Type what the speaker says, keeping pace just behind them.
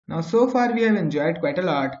Now so far we have enjoyed quite a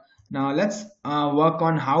lot. Now let's work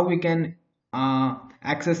on how we can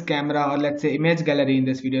access camera, or let's say image gallery in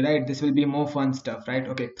this video, right? This will be more fun stuff, right?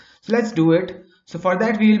 Okay, so let's do it. So for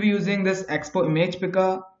that we will be using this expo image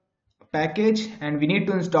picker package, and we need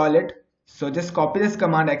to install it. So just copy this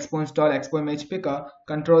command, expo install expo image picker,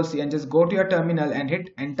 control C, and just go to your terminal and hit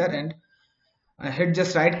enter, and hit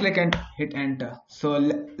just right click and hit enter. So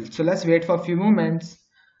let's wait for a few moments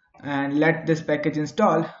and let this package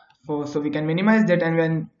install so we can minimize that. And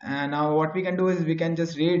when now what we can do is we can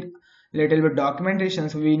just read little bit documentation.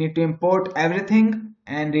 So we need to import everything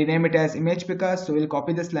and rename it as image picker. So we'll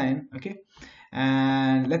copy this line, okay,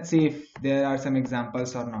 and let's see if there are some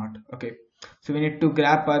examples or not. Okay, so we need to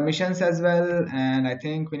grab permissions as well, and I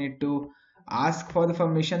think we need to ask for the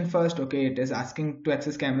permission first. Okay, it is asking to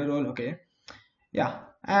access camera roll. Okay, yeah,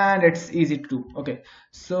 and it's easy to do. Okay,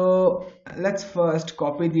 so let's first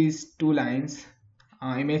copy these two lines,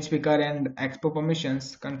 image picker and expo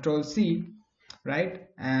permissions, control C, right?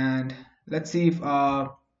 And let's see if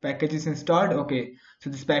package is installed. Okay, so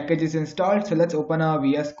this package is installed. So let's open our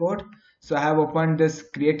VS Code. So I have opened this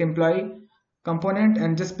create employee component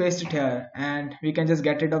and just paste it here, and we can just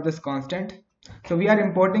get rid of this constant. So we are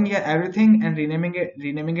importing here everything and renaming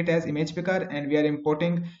it as image picker, and we are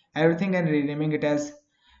importing everything and renaming it as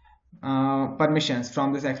permissions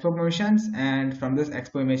from this expo permissions and from this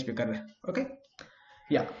expo image picker. Okay,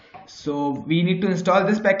 yeah, so we need to install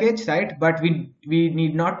this package, right? But we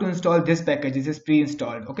need not to install this package. This is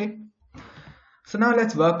pre-installed. Okay, so now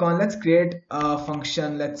let's create a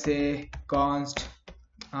function. Let's say const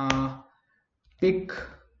pick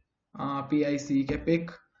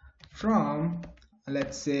pick from,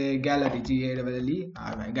 let's say, gallery,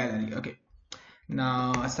 gallery. Okay,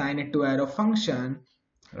 now assign it to arrow function,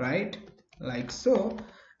 right, like so.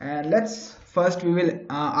 And let's first we will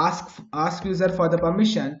ask user for the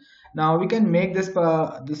permission. Now we can make this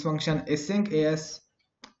this function async,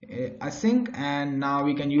 and now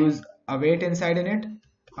we can use await inside in it,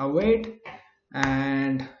 await.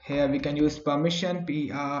 And here we can use permission,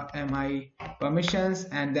 permissions,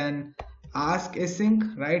 and then ask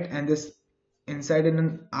async, right? And this inside in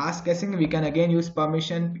an ask async we can again use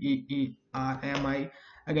permission,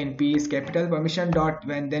 again p is capital permission dot,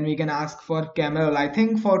 when then we can ask for camera roll. I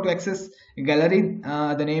think for to access gallery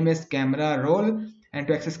the name is camera roll, and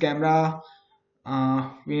to access camera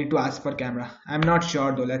we need to ask for camera. I'm not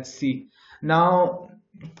sure though, let's see. Now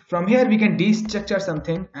from here we can destructure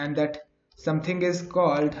something, and that something is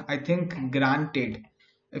called, I think, granted.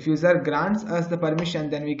 If user grants us the permission,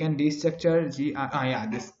 then we can destructure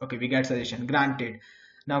this. Okay, we get suggestion granted.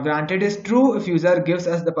 Now granted is true if user gives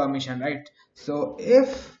us the permission, right? So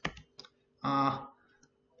if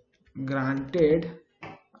granted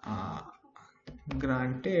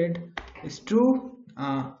is true,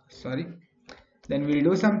 then we'll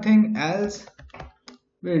do something, else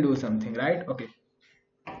we'll do something, right? Okay,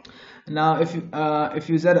 now if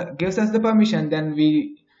user gives us the permission, then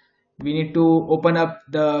we need to open up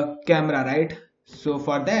the camera, right? So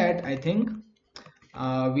for that I think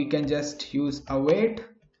we can just use await,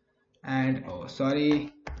 and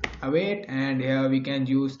await, and here we can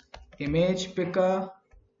use image picker,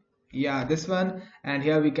 yeah, this one. And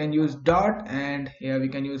here we can use dot, and here we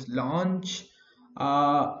can use launch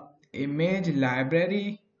image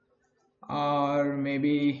library, or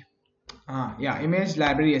maybe yeah, image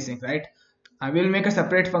library async, right? I will make a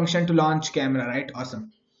separate function to launch camera, right?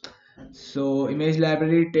 Awesome. So image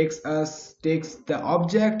library takes the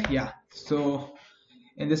object, yeah. So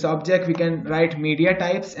in this object we can write media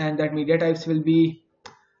types, and that media types will be,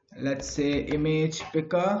 let's say, image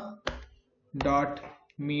picker dot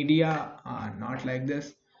media, not like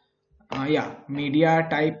this, yeah, media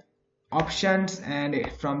type options.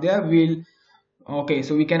 And from there we'll, okay,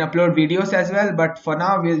 so we can upload videos as well, but for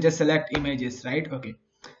now we'll just select images, right? Okay,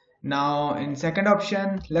 now in second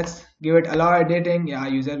option let's give it allow editing, yeah,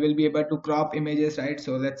 user will be able to crop images, right?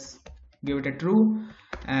 So let's give it a true.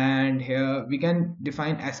 And here we can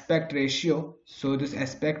define aspect ratio. So this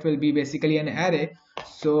aspect will be basically an array,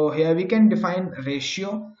 so here we can define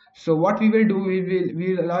ratio. So what we will do, we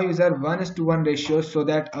will allow user 1:1 ratio, so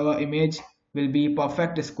that our image will be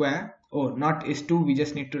perfect square. Oh, not is 2, we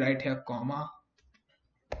just need to write here comma,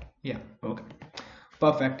 yeah, okay,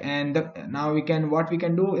 perfect. And now we can, what we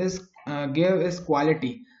can do is give is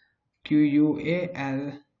quality, QUALI.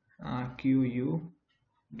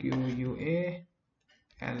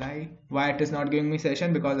 Why it is not giving me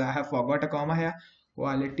session? Because I have forgot a comma here.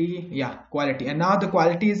 Quality, yeah, quality. And now the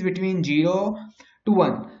quality is between 0 to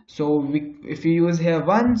 1. So if we use here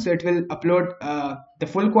 1, so it will upload the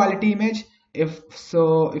full quality image. If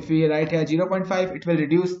so, if we write here 0.5, it will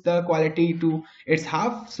reduce the quality to its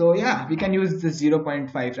half. So yeah, we can use this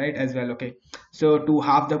 0.5, right, as well. Okay, so to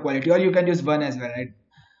half the quality, or you can use 1 as well, right?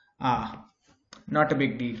 Ah, not a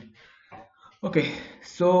big deal. Okay,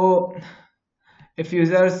 so if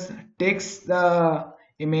users takes the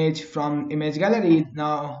image from image gallery,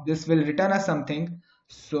 now this will return us something.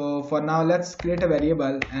 So for now, let's create a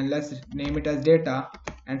variable and let's name it as data.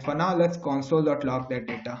 And for now, let's console.log that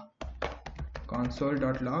data.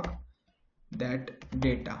 Console.log that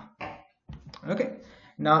data. Okay.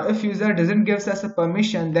 Now, if user doesn't gives us a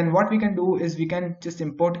permission, then what we can do is we can just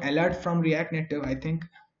import alert from React Native. I think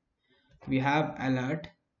we have alert.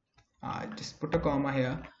 Just put a comma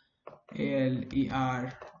here.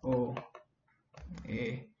 ALERO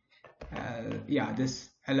a yeah, this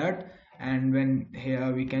alert. And when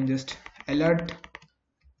here we can just alert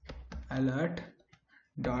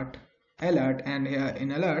dot alert, and here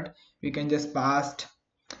in alert we can just pass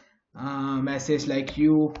message like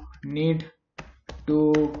you need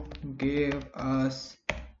to give us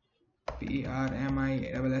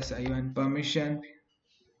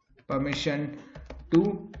permission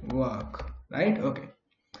to work, right? Okay,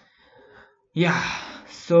 yeah,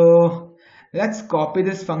 so let's copy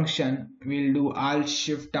this function. We'll do Alt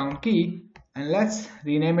Shift down key and let's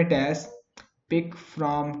rename it as pick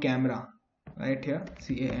from camera, right here,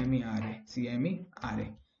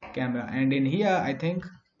 camera. And in here I think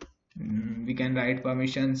we can write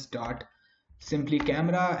permissions dot simply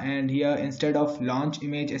camera, and here instead of launch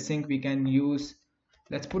image async we can use,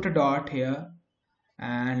 let's put a dot here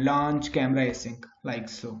and launch camera async, like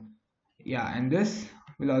so. Yeah, and this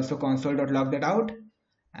will also console.log that out.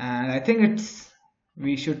 And I think it's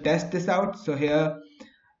we should test this out. So here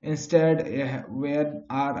instead, where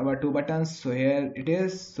are our two buttons? So here it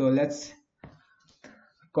is. So let's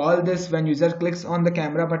call this when user clicks on the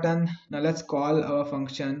camera button. Now let's call our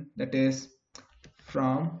function that is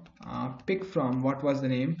from pick from, what was the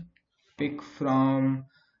name, pick from,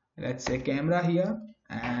 let's say camera here,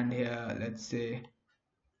 and here let's say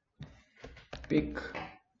pick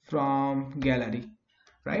from gallery,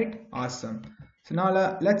 right? Awesome. So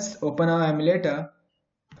now let's open our emulator.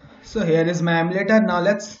 So here is my emulator. Now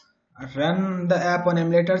let's run the app on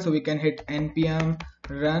emulator. So we can hit npm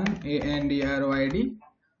run android,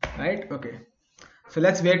 right? Okay, so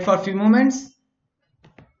let's wait for a few moments,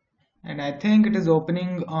 and I think it is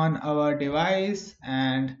opening on our device.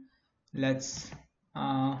 And let's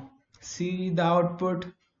uh, see the output,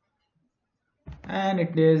 and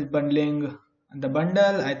it is bundling the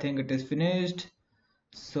bundle. I think it is finished.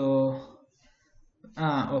 So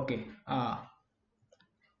okay,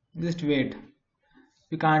 just wait,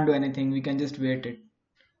 we can't do anything, we can just wait it.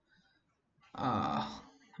 uh,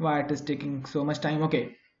 why it is taking so much time?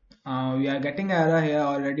 Okay, we are getting error here,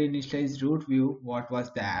 already initialized root view. What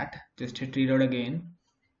was that? Just hit reload again,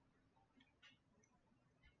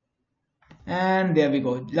 and there we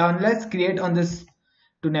go. Now let's create on this,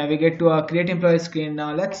 to navigate to our create employee screen.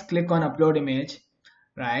 Now let's click on upload image,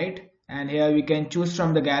 right? And here we can choose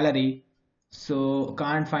from the gallery. So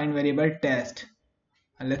can't find variable test.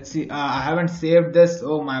 Let's see, I haven't saved this,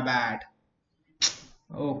 oh my bad.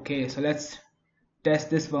 Okay, so let's test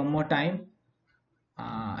this one more time.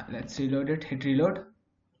 Let's reload it, hit reload.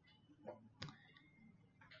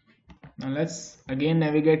 Now let's again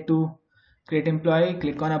navigate to create employee,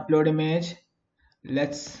 click on upload image.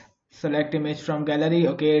 Let's select image from gallery.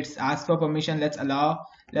 Okay, it's asked for permission. Let's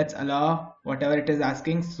allow whatever it is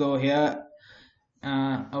asking. So here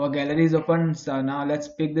our gallery is open. So now let's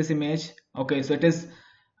pick this image. Okay, so it is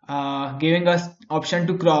giving us option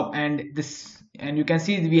to crop, and this, and you can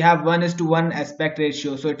see we have 1:1 aspect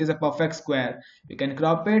ratio, so it is a perfect square. We can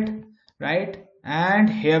crop it, right? And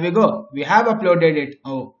here we go, we have uploaded it.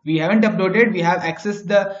 Oh, we haven't uploaded, we have accessed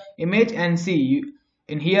the image. And see,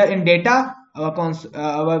 in here in data,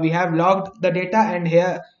 we have logged the data, and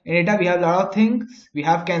here in data we have a lot of things. We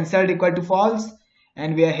have cancelled equal to false,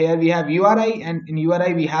 and we are here, we have URI, and in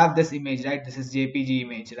URI we have this image, right? This is JPG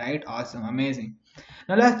image, right? Awesome, amazing.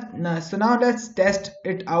 Now let's test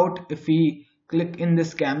it out. If we click in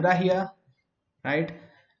this camera here, right,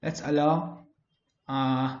 let's allow,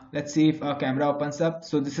 let's see if our camera opens up.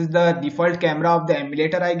 So this is the default camera of the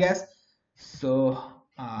emulator, I guess. So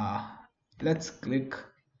let's click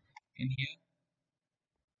in here.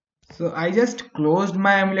 So I just closed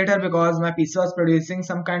my emulator because my PC was producing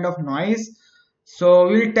some kind of noise. So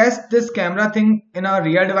we'll test this camera thing in a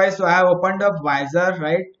real device. So I have opened up Visor,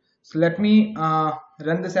 right? So let me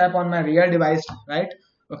run this app on my real device, right?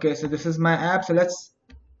 Okay, so this is my app. So let's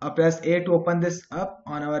press A to open this up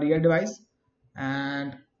on our real device,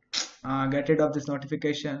 and get rid of this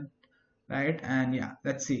notification, right? And yeah,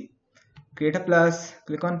 let's see, create a plus,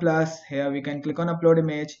 click on plus. Here we can click on upload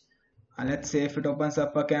image. Let's say if it opens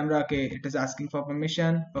up a camera, okay, it is asking for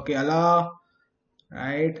permission, okay, allow,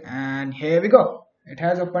 right? And here we go, it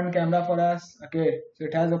has opened camera for us. Okay, so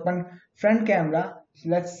it has opened front camera. So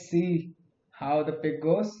let's see how the pic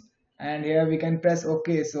goes, and here we can press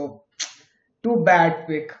okay. So too bad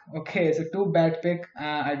pic. Okay, so too bad pic.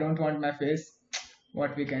 I don't want my face.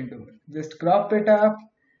 What we can do, just crop it up,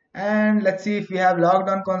 and let's see if we have logged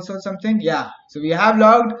on console something. Yeah, so we have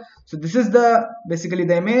logged. So this is the basically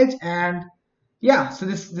the image. And yeah, so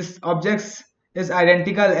this objects is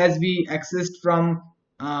identical as we accessed from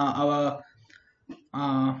our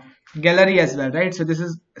uh, gallery as well, right? So this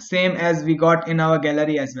is same as we got in our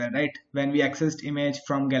gallery as well, right, when we accessed image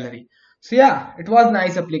from gallery. So yeah, it was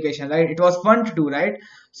nice application, right? It was fun to do, right?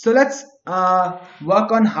 So let's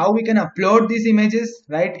work on how we can upload these images,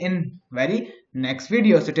 right, in very next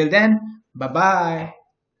video. So till then, bye bye.